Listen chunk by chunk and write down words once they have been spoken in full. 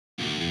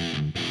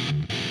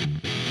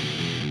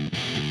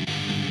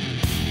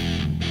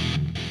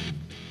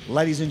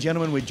Ladies and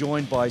gentlemen, we're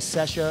joined by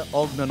Sasho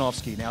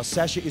Ognenovski. Now,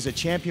 Sasha is a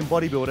champion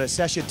bodybuilder.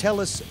 Sasha,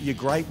 tell us your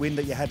great win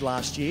that you had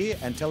last year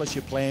and tell us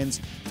your plans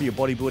for your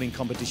bodybuilding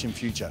competition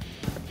future.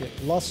 Yeah,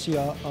 last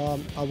year,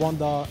 I won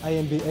the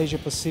ANB Asian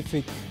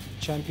Pacific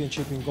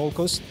Championship in Gold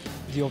Coast,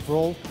 the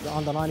overall, the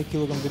under 90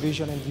 kilogram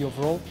division and the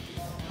overall.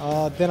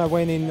 Then I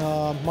went in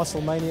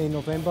MuscleMania in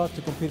November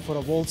to compete for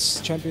the World's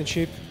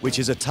Championship. Which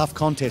is a tough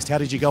contest. How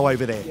did you go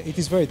over there? Yeah, it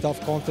is a very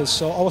tough contest.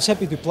 So I was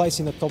happy to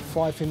place in the top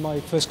 5 in my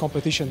first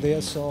competition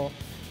there.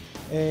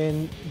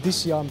 And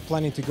this year I'm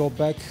planning to go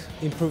back,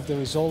 improve the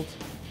result.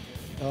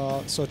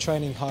 So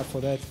training hard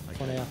for that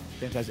for now.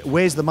 Fantastic.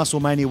 Where's the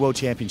MuscleMania World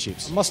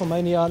Championships?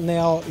 MuscleMania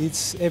now,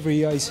 it's every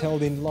year is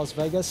held in Las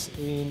Vegas,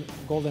 in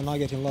Golden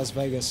Nugget in Las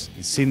Vegas.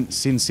 Sin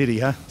City,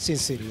 huh? Sin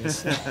City,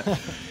 yes.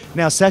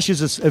 Now,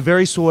 Sasha's a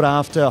very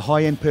sought-after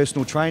high-end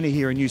personal trainer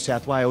here in New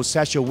South Wales.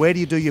 Sasha, where do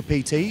you do your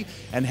PT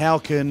and how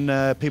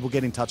can people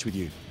get in touch with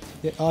you?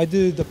 Yeah, I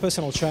do the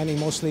personal training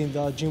mostly in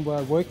the gym where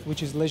I work,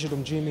 which is Leisure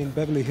Dome Gym in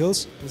Beverly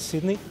Hills in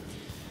Sydney.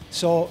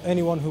 So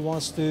anyone who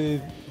wants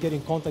to get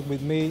in contact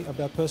with me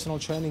about personal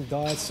training,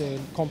 diets and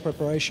comp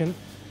preparation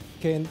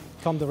can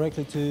come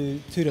directly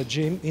to the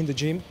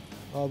gym,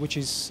 which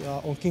is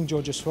on King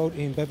George's Road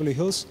in Beverly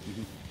Hills.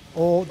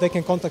 Or they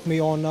can contact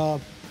me on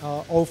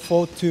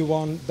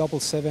 0421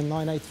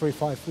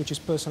 779835, which is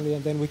personally,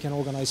 and then we can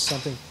organise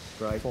something.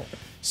 Great.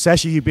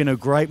 Sasha, you've been a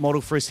great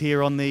model for us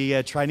here on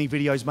the training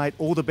videos, mate.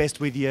 All the best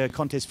with your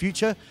contest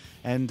future,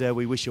 and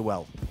we wish you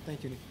well.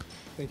 Thank you, Nick.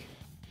 Thank you.